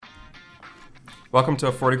Welcome to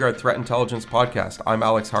a FortiGuard Threat Intelligence podcast. I'm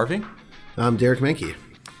Alex Harvey. I'm Derek Menke.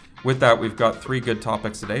 With that, we've got three good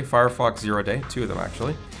topics today. Firefox Zero Day, two of them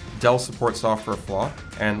actually. Dell support software flaw,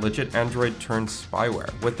 and legit Android turned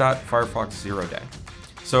spyware. With that, Firefox Zero Day.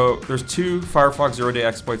 So there's two Firefox Zero Day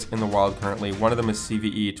exploits in the wild currently. One of them is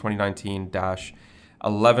CVE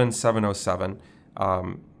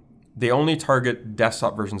 2019-11707. They only target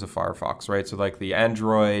desktop versions of Firefox, right? So like the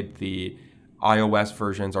Android, the iOS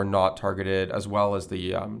versions are not targeted, as well as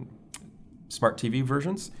the smart TV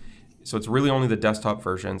versions. So it's really only the desktop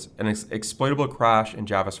versions. An exploitable crash in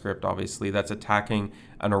JavaScript, obviously, that's attacking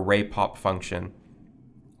an array pop function,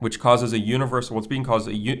 which causes a universal, what's being called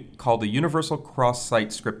a universal cross-site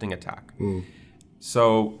scripting attack.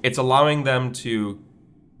 So it's allowing them to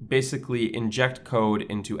basically inject code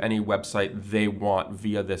into any website they want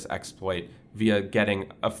via this exploit, via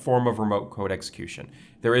getting a form of remote code execution.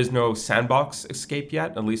 There is no sandbox escape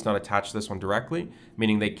yet, at least not attached to this one directly,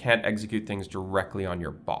 meaning they can't execute things directly on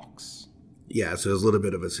your box. Yeah, so there's a little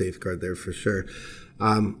bit of a safeguard there for sure.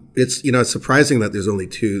 It's surprising that there's only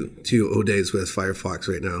two O days with Firefox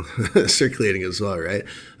right now circulating as well, right?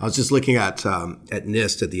 I was just looking at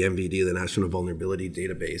NIST, at the MVD, the National Vulnerability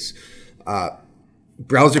Database.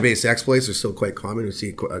 Browser-based exploits are still quite common. We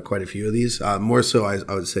see quite a few of these. More so, I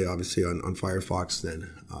would say, obviously, on Firefox than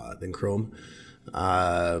Chrome.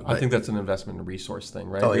 I think that's an investment in resource thing,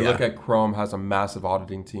 right? Look at Chrome has a massive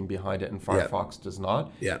auditing team behind it, and Firefox does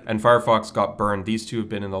not. Yeah. And Firefox got burned. These two have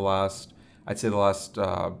been in the last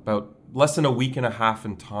about less than a week and a half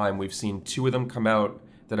in time. We've seen two of them come out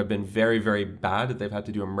that have been very, very bad, that they've had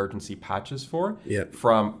to do emergency patches for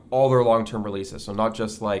from all their long-term releases. So not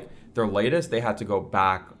just like their latest, they had to go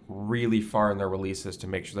back really far in their releases to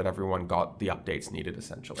make sure that everyone got the updates needed,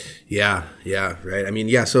 essentially. Yeah, right. I mean,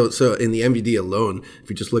 so in the MVD alone, if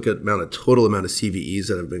you just look at total amount of CVEs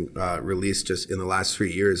that have been released just in the last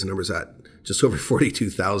 3 years, the number's at just over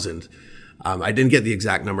 42,000. I didn't get the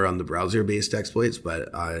exact number on the browser-based exploits, but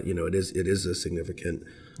it is a significant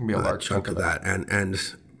chunk of that. And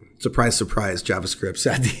surprise, JavaScript's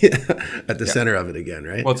at the center of it again,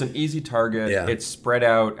 right? Well, it's an easy target. Yeah. It's spread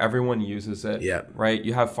out. Everyone uses it. Yeah. Right?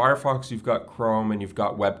 You have Firefox, you've got Chrome, and you've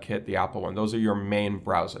got WebKit, the Apple one. Those are your main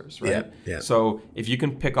browsers, right? Yeah. So if you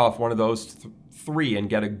can pick off one of those three and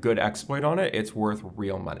get a good exploit on it, it's worth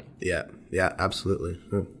real money. Yeah, absolutely.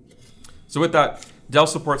 So with that, Dell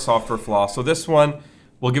supports software flaw. So this one,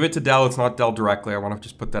 we'll give it to Dell. It's not Dell directly. I want to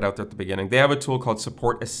just put that out there at the beginning. They have a tool called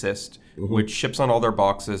Support Assist, which ships on all their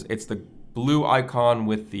boxes. It's the blue icon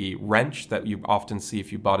with the wrench that you often see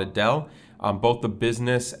if you bought a Dell. Both the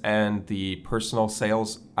business and the personal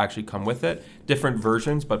sales actually come with it. Different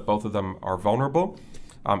versions, but both of them are vulnerable.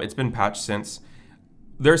 It's been patched since.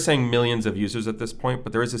 They're saying millions of users at this point,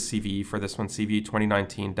 but there is a CVE for this one, CVE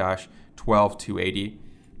 2019-12280.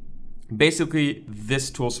 Basically,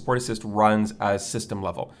 this tool, Support Assist, runs as system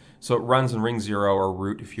level. So it runs in Ring 0 or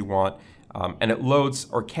root if you want, and it loads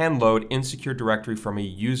or can load insecure directory from a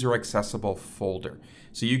user-accessible folder.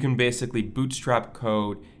 So you can basically bootstrap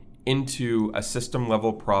code into a system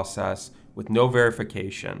level process with no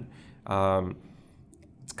verification.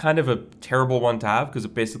 It's kind of a terrible one to have because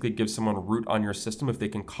it basically gives someone root on your system. If they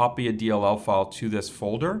can copy a DLL file to this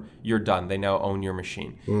folder, you're done. They now own your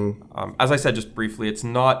machine. As I said just briefly, it's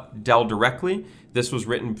not Dell directly. This was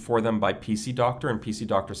written for them by PC Doctor, and PC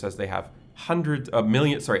Doctor says they have hundreds of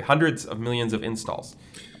millions of installs.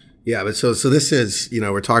 Yeah, but so this is,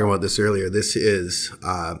 we're talking about this earlier. This is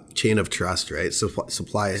chain of trust, right? So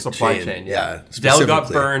supply chain. Yeah. Dell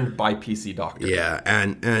got burned by PC Doctor. Yeah,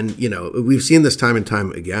 and we've seen this time and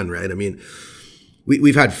time again, right? I mean,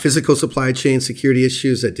 we've had physical supply chain security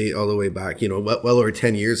issues that date all the way back, well over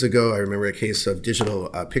 10 years ago. I remember a case of digital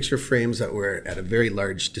picture frames that were at a very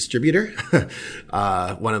large distributor,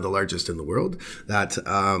 one of the largest in the world, that,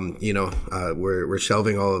 we're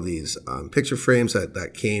shelving all of these picture frames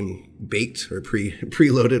that came baked or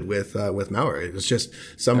preloaded with malware. It was just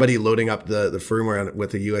somebody loading up the firmware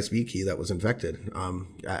with a USB key that was infected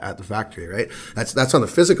at the factory, right? That's on the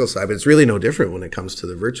physical side, but it's really no different when it comes to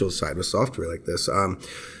the virtual side with software like this.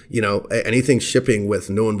 Anything shipping with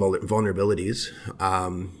known vulnerabilities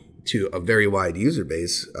to a very wide user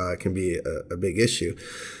base can be a big issue.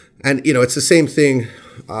 And, it's the same thing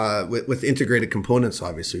with integrated components,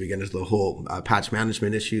 obviously. We get into the whole patch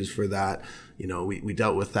management issues for that. We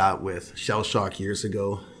dealt with that with Shell Shock years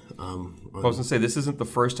ago. I was going to say, this isn't the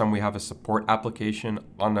first time we have a support application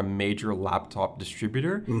on a major laptop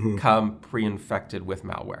distributor come pre-infected with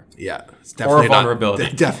malware. Yeah, it's definitely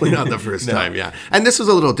vulnerability. Definitely not the first time. Yeah, and this is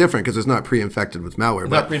a little different because it's not pre-infected with malware.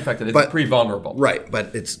 It's not pre-infected; it's pre-vulnerable. Right,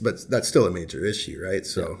 but that's still a major issue, right?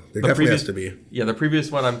 So there definitely has to be. Yeah, the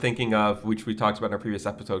previous one I'm thinking of, which we talked about in our previous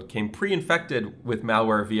episode, came pre-infected with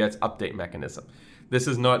malware via its update mechanism. This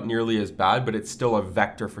is not nearly as bad, but it's still a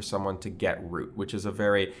vector for someone to get root, which is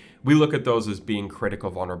we look at those as being critical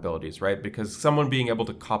vulnerabilities, right? Because someone being able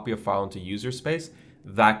to copy a file into user space,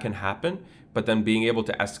 that can happen, but then being able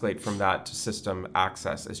to escalate from that to system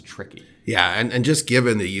access is tricky. Yeah, and just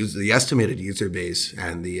given the estimated user base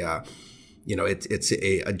and the it's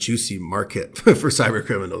a juicy market for cyber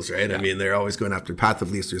criminals, right? Yeah. I mean, they're always going after path of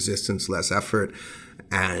least resistance, less effort.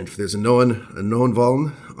 And if there's a known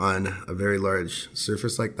vuln on a very large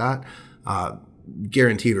surface like that,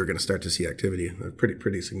 guaranteed we're going to start to see activity,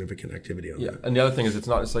 pretty significant activity on that. And the other thing is, it's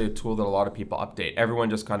not necessarily a tool that a lot of people update. Everyone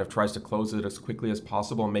just kind of tries to close it as quickly as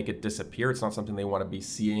possible and make it disappear. It's not something they want to be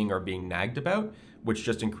seeing or being nagged about, which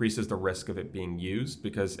just increases the risk of it being used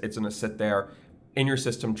because it's going to sit there in your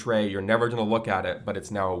system tray. You're never going to look at it, but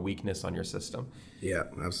it's now a weakness on your system. Yeah,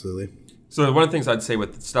 absolutely. So one of the things I'd say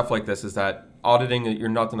with stuff like this is that auditing, you're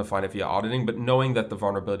not going to find it via auditing, but knowing that the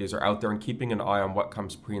vulnerabilities are out there and keeping an eye on what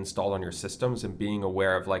comes pre-installed on your systems and being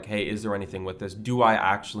aware of like, hey, is there anything with this? Do I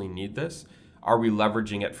actually need this? Are we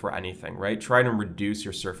leveraging it for anything, right? Trying to reduce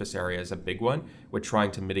your surface area is a big one. We're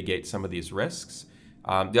trying to mitigate some of these risks.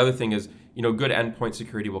 The other thing is, good endpoint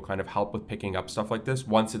security will kind of help with picking up stuff like this.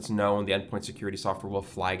 Once it's known, the endpoint security software will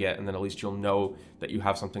flag it, and then at least you'll know that you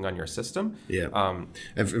have something on your system. Yeah.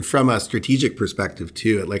 And from a strategic perspective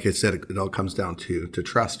too, like I said, it all comes down to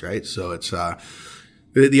trust, right? So it's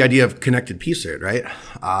the idea of connected PCERT, right?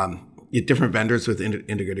 Different vendors with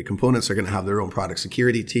integrated components are going to have their own product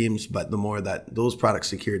security teams, but the more that those product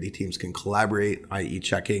security teams can collaborate, i.e.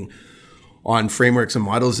 checking on frameworks and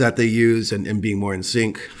models that they use and being more in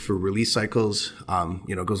sync for release cycles,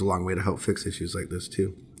 goes a long way to help fix issues like this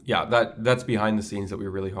too. Yeah, that's behind the scenes that we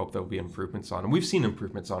really hope there'll be improvements on. And we've seen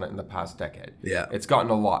improvements on it in the past decade. Yeah. It's gotten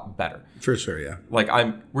a lot better. For sure, yeah.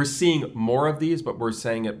 We're seeing more of these, but we're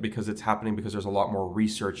saying it because it's happening because there's a lot more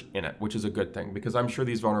research in it, which is a good thing. Because I'm sure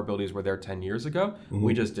these vulnerabilities were there 10 years ago. Mm-hmm.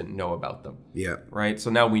 We just didn't know about them. Yeah. Right? So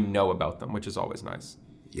now we know about them, which is always nice.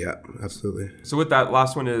 Yeah, absolutely. So with that,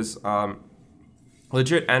 last one is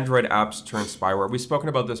legit Android apps turn spyware. We've spoken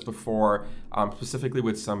about this before, specifically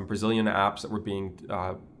with some Brazilian apps that were being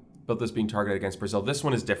being targeted against Brazil. This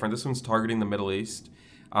one is different. This one's targeting the Middle East.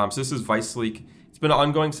 So this is ViceLeak. It's been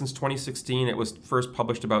ongoing since 2016. It was first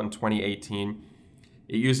published about in 2018.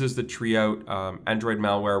 It uses the Treeout Android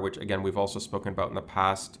malware, which again we've also spoken about in the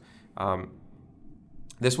past.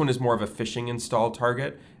 This one is more of a phishing install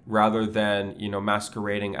target rather than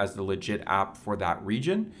masquerading as the legit app for that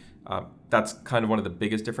region. That's kind of one of the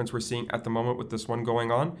biggest difference we're seeing at the moment with this one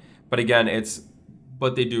going on. But again, it's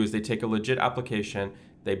what they do is they take a legit application,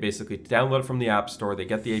 they basically download it from the App Store, they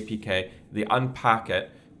get the APK, they unpack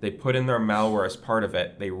it, they put in their malware as part of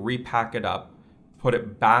it, they repack it up, put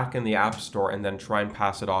it back in the App Store, and then try and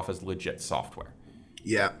pass it off as legit software.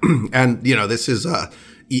 Yeah, and this is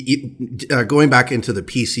going back into the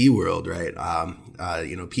PC world, right?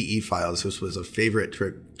 PE files. This was a favorite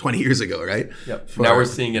trick 20 years ago, right? Yep. Now we're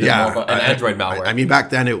seeing it in Android malware. I mean, back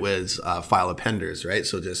then it was file appenders, right?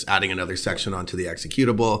 So just adding another section onto the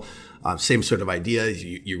executable. Same sort of idea.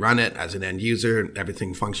 You run it as an end user,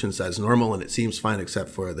 everything functions as normal, and it seems fine, except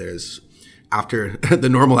for after the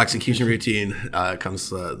normal execution routine comes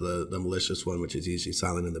the malicious one, which is usually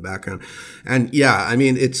silent in the background. And yeah, I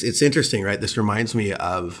mean, it's interesting, right? This reminds me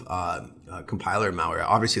of compiler malware.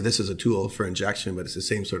 Obviously, this is a tool for injection, but it's the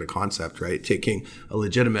same sort of concept, right? Taking a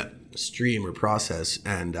legitimate stream or process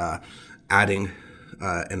and adding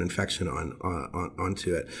an infection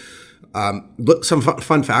onto it. But some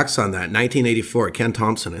fun facts on that. 1984, Ken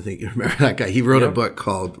Thompson, I think you remember that guy. He wrote a book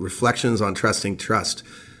called Reflections on Trusting Trust.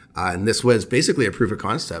 And this was basically a proof of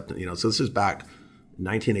concept, so this is back in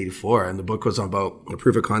 1984. And the book was about a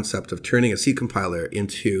proof of concept of turning a C compiler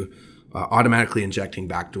into automatically injecting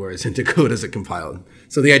backdoors into code as it compiled.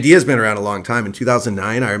 So the idea has been around a long time. In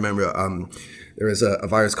 2009, I remember there was a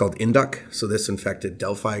virus called Induc. So this infected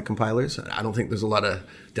Delphi compilers. I don't think there's a lot of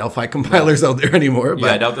Delphi compilers out there anymore. But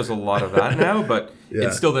I doubt there's a lot of that now, but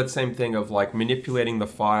it's still that same thing of like manipulating the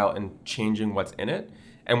file and changing what's in it.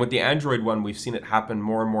 And with the Android one, we've seen it happen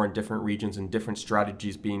more and more in different regions and different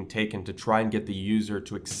strategies being taken to try and get the user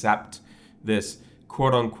to accept this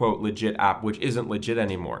quote-unquote legit app, which isn't legit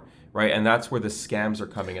anymore, right? And that's where the scams are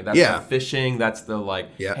coming in. That's Yeah. the phishing. That's the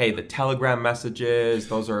Yeah. hey, the Telegram messages.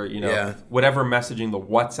 Those are, Yeah. whatever messaging, the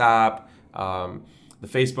WhatsApp, the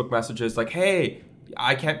Facebook messages. Like, hey,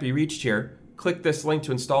 I can't be reached here. Click this link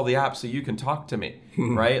to install the app so you can talk to me,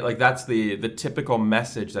 right? Like that's the typical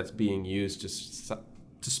message that's being used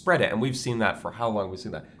to spread it. And we've seen that for how long? We've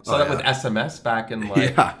seen that. Saw that with SMS back in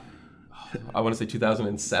I want to say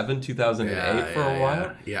 2007, 2008 for a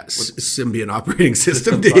while. Yeah, Symbian operating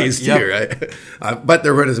system days too, right? But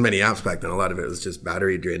there weren't as many apps back then. A lot of it was just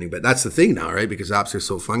battery draining. But that's the thing now, right? Because apps are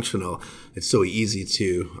so functional, it's so easy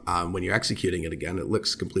to, when you're executing it again, it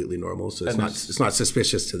looks completely normal. So it's not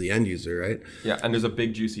suspicious to the end user, right? Yeah, and there's a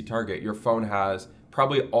big juicy target. Your phone has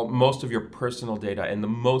probably most of your personal data, and the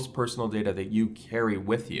most personal data that you carry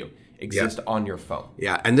with you exist on your phone.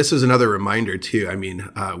 Yeah, and this is another reminder too. I mean,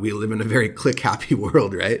 we live in a very click-happy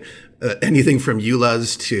world, right? Anything from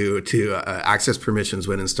EULAs to access permissions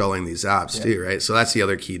when installing these apps too, right? So that's the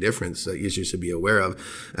other key difference that users should be aware of.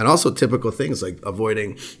 And also typical things like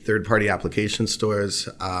avoiding third-party application stores.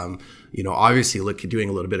 Obviously doing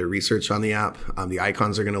a little bit of research on the app. The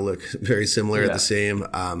icons are going to look very similar, the same.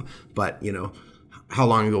 But how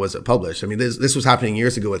long ago was it published? I mean, this was happening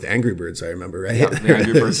years ago with Angry Birds, I remember, right? Yeah, the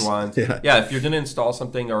Angry Birds ones. Yeah, if you're going to install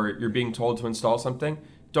something or you're being told to install something,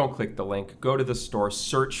 don't click the link. Go to the store,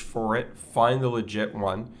 search for it, find the legit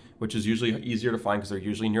one, which is usually easier to find because they're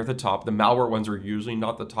usually near the top. The malware ones are usually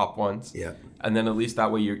not the top ones. Yeah. And then at least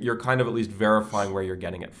that way you're kind of at least verifying where you're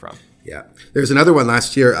getting it from. Yeah. There's another one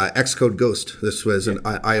last year, Xcode Ghost. This was an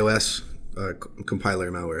iOS compiler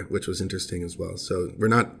malware, which was interesting as well. So we're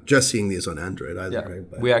not just seeing these on Android either, right?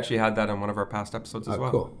 But we actually had that in one of our past episodes as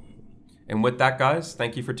well. Cool. And with that, guys,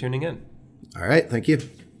 thank you for tuning in. All right. Thank you.